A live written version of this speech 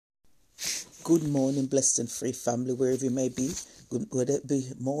Good morning, blessed and free family, wherever you may be. Whether it be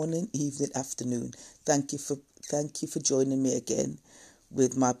morning, evening, afternoon. Thank you for joining me again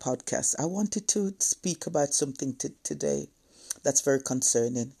with my podcast. I wanted to speak about something today that's very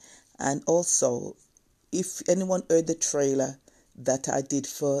concerning. And also, if anyone heard the trailer that I did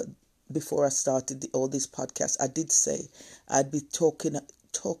for before I started all these podcasts, I did say I'd be talking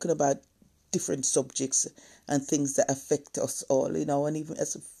about different subjects and things that affect us all, and even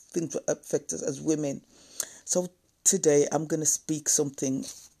as things that affect us as women. So today I'm going to speak something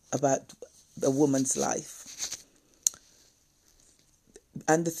about a woman's life.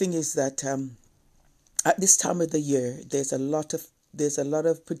 And the thing is that at this time of the year, there's a lot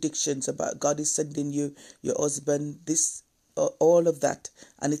of predictions about God is sending you your husband, this all of that,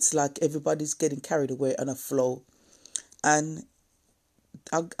 and it's like everybody's getting carried away on a flow. And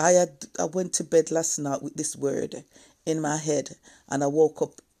I went to bed last night with this word in my head, and I woke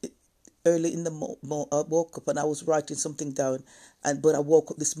up early in the I woke up and I was writing something down, but I woke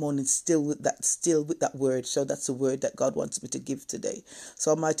up this morning still with that word. So that's the word that God wants me to give today.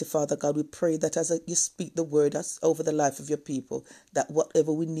 So Almighty Father God, we pray that as you speak the word over the life of your people, that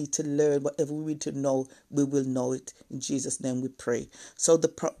whatever we need to learn, whatever we need to know, we will know it. In Jesus' name we pray. So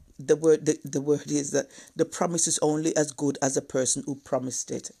the word is that the promise is only as good as the person who promised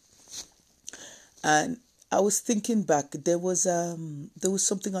it. And I was thinking back, there was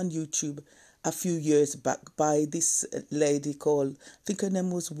something on YouTube a few years back by this lady called, I think her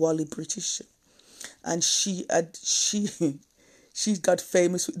name was Wally British, and she got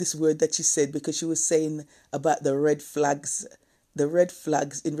famous with this word that she said because she was saying about the red flags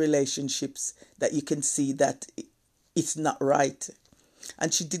in relationships that you can see that it's not right.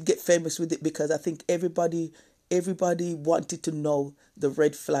 And she did get famous with it because I think everybody wanted to know the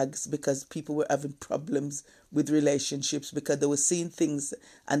red flags because people were having problems with relationships because they were seeing things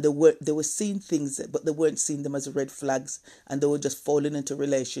and they were seeing things but they weren't seeing them as red flags, and they were just falling into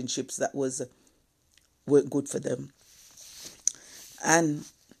relationships that weren't good for them. And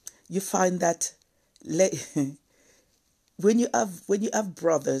you find that when you have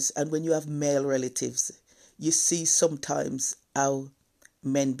brothers and when you have male relatives, you see sometimes how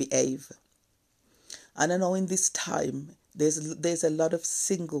men behave. And I know in this time there's a lot of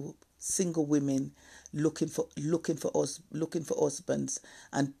single women looking for husbands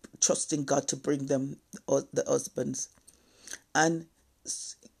and trusting God to bring them the husbands. And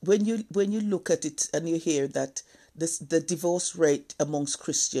when you look at it and you hear that the divorce rate amongst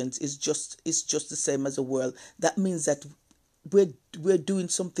Christians is just the same as the world, that means that we're doing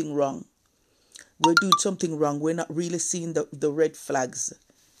something wrong. We're doing something wrong. We're not really seeing the red flags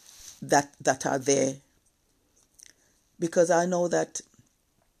that are there. Because I know that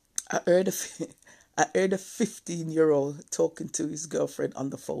I heard a 15-year-old talking to his girlfriend on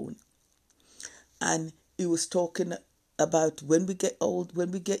the phone, and he was talking about when we get old,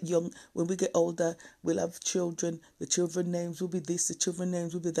 when we get young, when we get older, we'll have children. The children names will be this, the children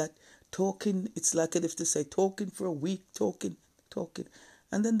names will be that. Talking, it's like as if to say talking for a week, talking,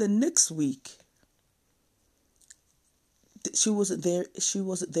 and then the next week she wasn't there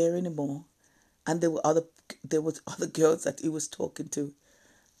anymore, and there were other girls that he was talking to,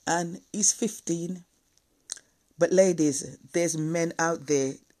 and he's 15. But ladies, there's men out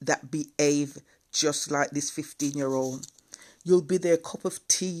there that behave just like this 15-year-old. You'll be their cup of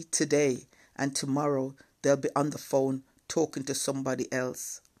tea today, and tomorrow they'll be on the phone talking to somebody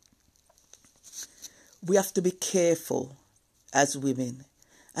else. We have to be careful as women,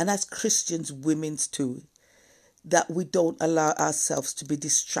 and as Christians, women too, that we don't allow ourselves to be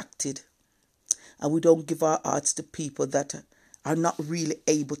distracted, and we don't give our hearts to people that are not really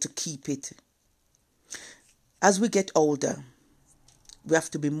able to keep it. As we get older, we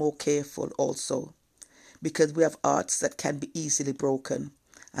have to be more careful also, because we have hearts that can be easily broken,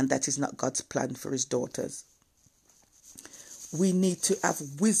 and that is not God's plan for his daughters. We need to have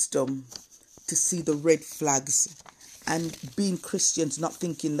wisdom to see the red flags, and being Christians, not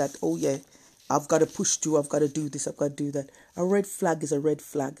thinking that, oh yeah, I've got to push through, I've got to do this, I've got to do that. A red flag is a red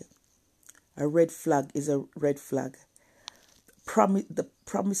flag. A red flag is a red flag. The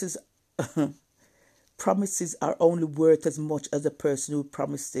promises promises are only worth as much as the person who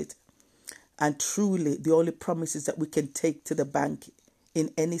promised it. And truly, the only promises that we can take to the bank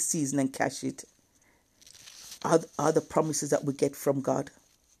in any season and cash it are the promises that we get from God.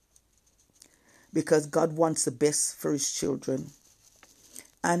 Because God wants the best for his children.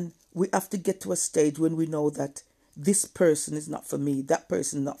 And we have to get to a stage when we know that this person is not for me, that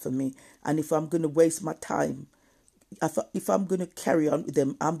person is not for me. And if I'm going to waste my time, if I'm going to carry on with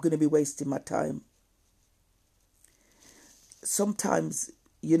them, I'm going to be wasting my time. Sometimes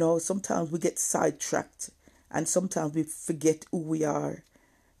sometimes we get sidetracked, and sometimes we forget who we are.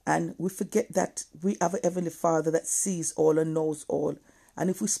 And we forget that we have a Heavenly Father that sees all and knows all. And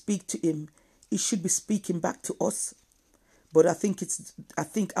if we speak to Him, He should be speaking back to us. But I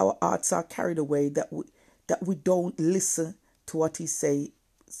think our hearts are carried away that we don't listen to what He's saying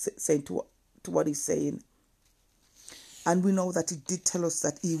to what He's saying. And we know that He did tell us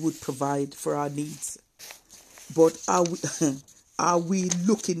that He would provide for our needs. But are we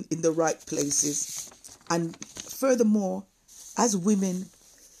looking in the right places? And furthermore, as women,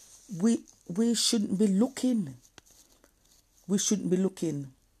 we shouldn't be looking. We shouldn't be looking.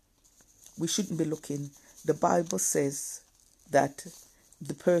 We shouldn't be looking. The Bible says that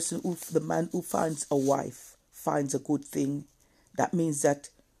the man who finds a wife finds a good thing. That means that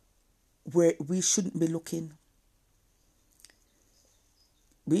we shouldn't be looking.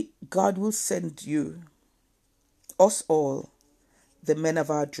 God will send you, us all, the men of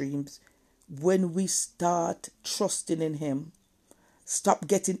our dreams, when we start trusting in Him. Stop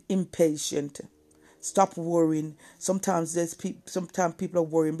getting impatient. Stop worrying. Sometimes people are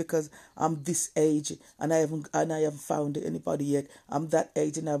worrying because I'm this age and I haven't found anybody yet. I'm that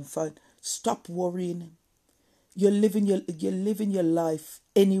age and I haven't found. Stop worrying. You're living your life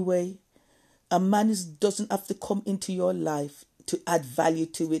anyway. A man doesn't have to come into your life to add value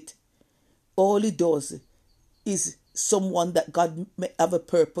to it. All he does is someone that God may have a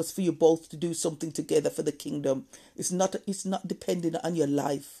purpose for you both to do something together for the kingdom. It's not dependent on your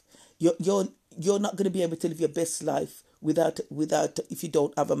life. You're not going to be able to live your best life without if you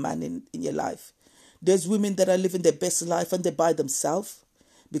don't have a man in your life. There's women that are living their best life and they're by themselves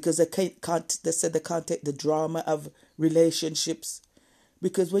because they can't take the drama of relationships.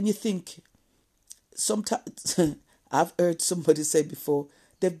 Because when you think, sometimes I've heard somebody say before,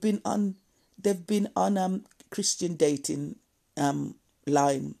 they've been on Christian dating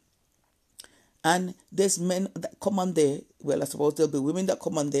line, and there's men that come on there. Well, I suppose there'll be women that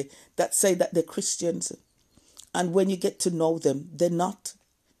come on there that say that they're Christians, and when you get to know them, they're not,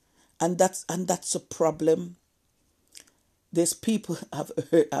 and that's a problem. There's people I've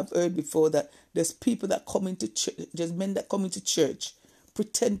heard before that there's people that come into church, there's men that come into church,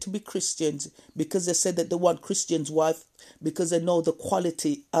 pretend to be Christians because they say that they want Christian's wife because they know the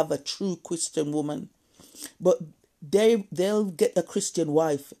quality of a true Christian woman. But they'll get a Christian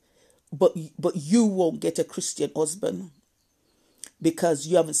wife, but you won't get a Christian husband because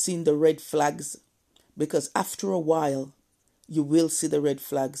you haven't seen the red flags. Because after a while, you will see the red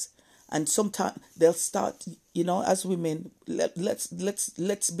flags, and sometimes they'll start. As women, let's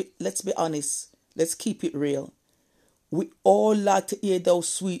be honest. Let's keep it real. We all like to hear those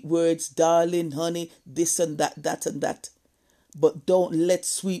sweet words, darling, honey, this and that, that and that. But don't let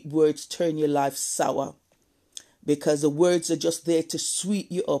sweet words turn your life sour. Because the words are just there to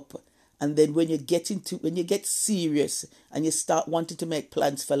sweet you up. And then when you get serious and you start wanting to make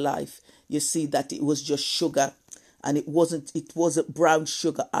plans for life, you see that it was just sugar. And it wasn't brown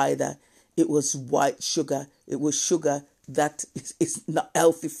sugar either. It was white sugar. It was sugar that is not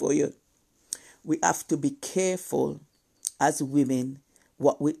healthy for you. We have to be careful as women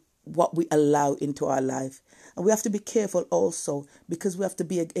what we allow into our life. And we have to be careful also because we have to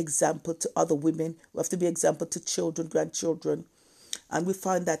be an example to other women. We have to be an example to children, grandchildren. And we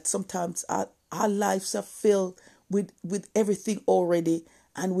find that sometimes our lives are filled with everything already,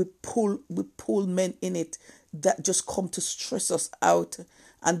 and we pull men in it that just come to stress us out,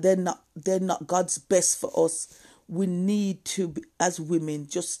 and they're not God's best for us. We need to be, as women,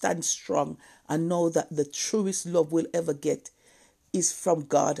 just stand strong and know that the truest love we'll ever get is from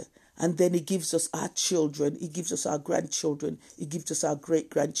God. And then He gives us our children, He gives us our grandchildren, He gives us our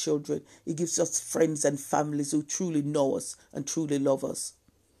great-grandchildren, He gives us friends and families who truly know us and truly love us.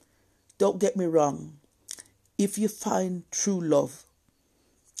 Don't get me wrong. If you find true love,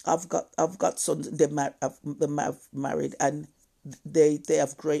 I've got sons, they're married, and they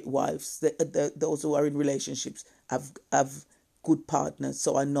have great wives. Those who are in relationships have good partners,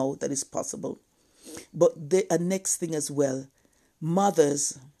 so I know that it's possible. But the next thing as well,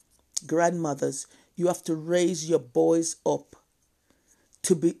 mothers, grandmothers, you have to raise your boys up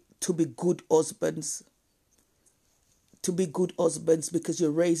to be good husbands. To be good husbands, because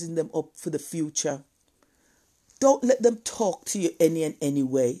you're raising them up for the future. Don't let them talk to you any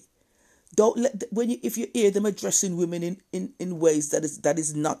way. Don't let if you hear them addressing women in ways that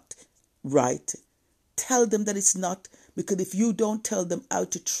is not right, tell them that it's not. Because if you don't tell them how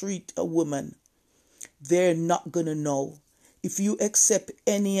to treat a woman, they're not gonna know. If you accept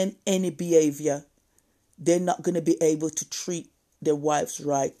any behavior, they're not gonna be able to treat their wives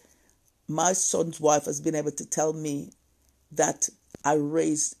right. My son's wife has been able to tell me that I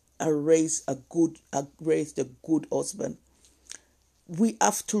raised a good husband. We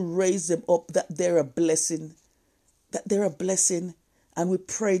have to raise them up that they're a blessing, and we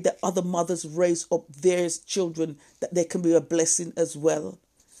pray that other mothers raise up their children that they can be a blessing as well.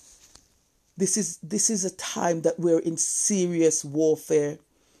 This is a time that we're in serious warfare,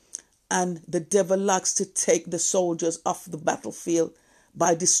 and the devil likes to take the soldiers off the battlefield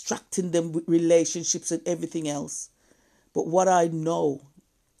by distracting them with relationships and everything else. But what I know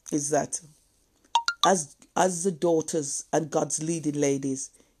is that as the daughters and God's leading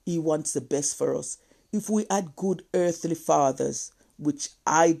ladies, He wants the best for us. If we had good earthly fathers, which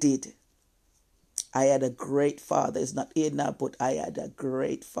I did, I had a great father. He's not here now, but I had a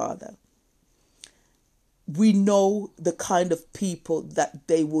great father. We know the kind of people that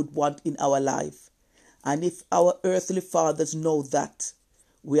they would want in our life. And if our earthly fathers know that,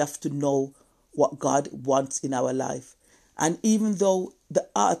 we have to know what God wants in our life. And even though the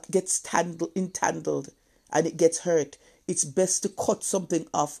heart gets entangled and it gets hurt, it's best to cut something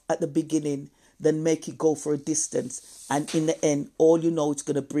off at the beginning than make it go for a distance. And in the end, all you know it's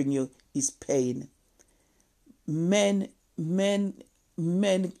going to bring you is pain. Men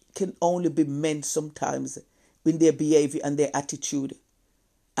can only be men sometimes in their behavior and their attitude.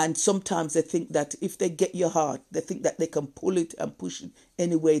 And sometimes they think that if they get your heart, they think that they can pull it and push it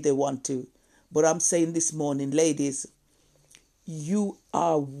any way they want to. But I'm saying this morning, ladies, you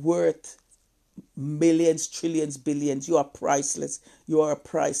are worth millions, trillions, billions. You are priceless. You are a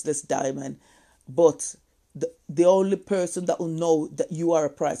priceless diamond. But the only person that will know that you are a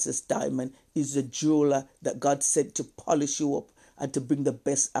priceless diamond is the jeweler that God sent to polish you up and to bring the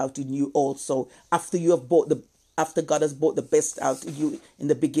best out in you also. After God has brought the best out in you in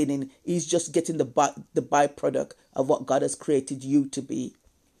the beginning, He's just getting the byproduct of what God has created you to be.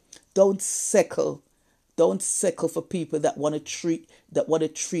 Don't settle for people that want to treat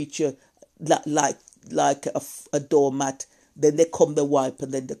you like a doormat. Then they come the wipe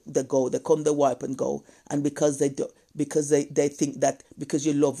and then they go. They come the wipe and go. And because they think that because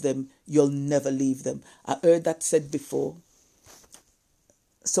you love them, you'll never leave them. I heard that said before.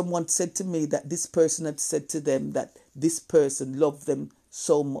 Someone said to me that this person had said to them that this person loved them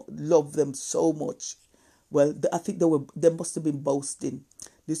so much. Well, I think they must have been boasting.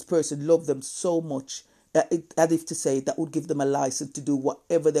 This person loved them so much as if to say that would give them a license to do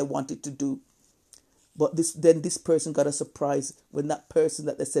whatever they wanted to do. But this person got a surprise when that person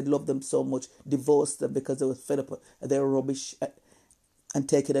that they said loved them so much divorced them because they were fed up and they were rubbish and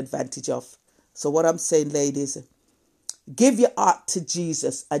taken advantage of. So what I'm saying, ladies, give your heart to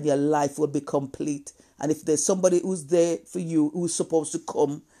Jesus and your life will be complete. And if there's somebody who's there for you, who's supposed to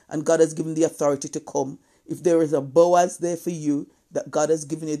come, and God has given the authority to come, if there is a Boaz there for you, that God has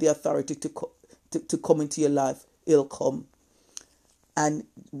given you the authority to come into your life, he'll come. And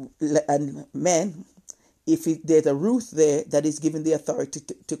men, if there's a Ruth there that is given the authority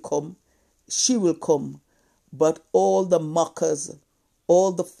to come, she will come. But all the mockers,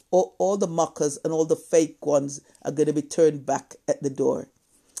 all the mockers and all the fake ones are going to be turned back at the door.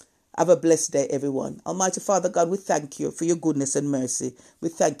 Have a blessed day, everyone. Almighty Father God, we thank you for your goodness and mercy. We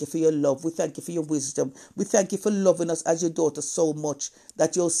thank you for your love. We thank you for your wisdom. We thank you for loving us as your daughter so much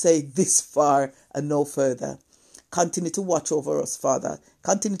that you'll say this far and no further. Continue to watch over us, Father.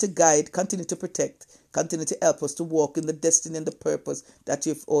 Continue to guide, continue to protect, continue to help us to walk in the destiny and the purpose that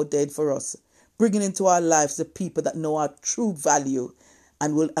you've ordained for us. Bringing into our lives the people that know our true value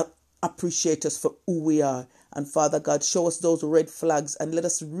and will appreciate us for who we are. And Father God, show us those red flags and let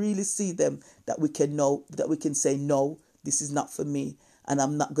us really see them, that we can know, that we can say, no, this is not for me. And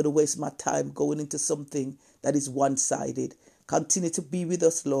I'm not going to waste my time going into something that is one-sided. Continue to be with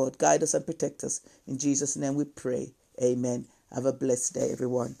us, Lord. Guide us and protect us. In Jesus' name we pray. Amen. Have a blessed day,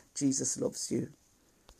 everyone. Jesus loves you.